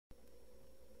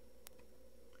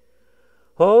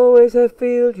Always I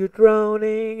feel you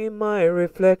drowning in my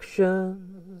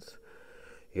reflections.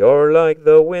 You're like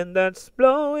the wind that's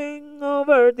blowing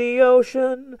over the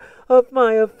ocean of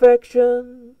my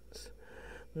affections.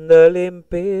 The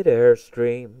limpid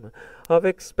airstream of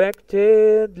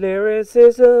expected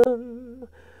lyricism.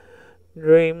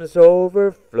 Dreams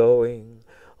overflowing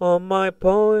on my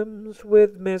poems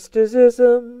with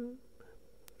mysticism.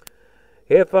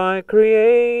 If I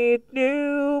create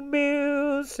new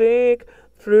music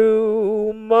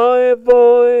through my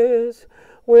voice,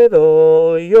 with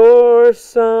all your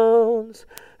sounds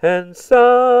and sights,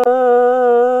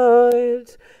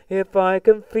 if I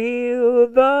can feel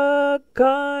the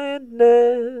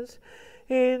kindness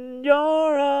in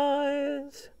your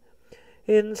eyes,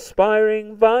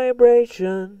 inspiring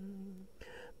vibration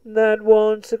that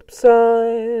won't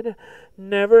subside,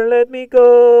 never let me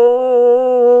go.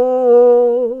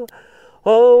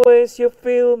 Always you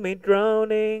feel me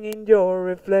drowning in your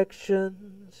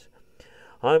reflections.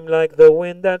 I'm like the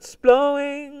wind that's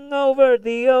blowing over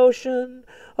the ocean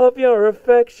of your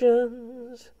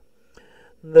affections.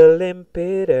 The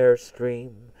limpid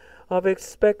airstream of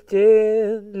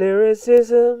expected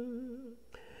lyricism.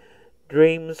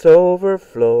 Dreams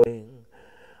overflowing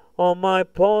on my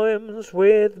poems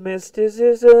with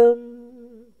mysticism.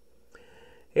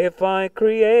 If I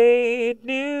create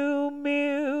new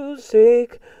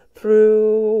music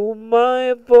through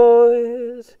my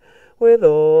voice, with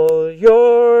all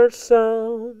your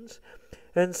sounds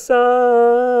and sighs,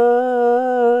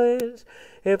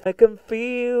 if I can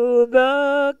feel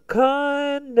the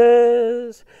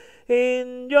kindness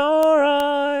in your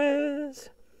eyes,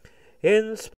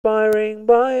 inspiring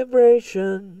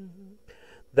vibration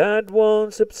that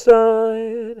won't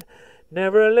subside,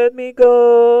 never let me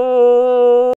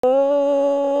go.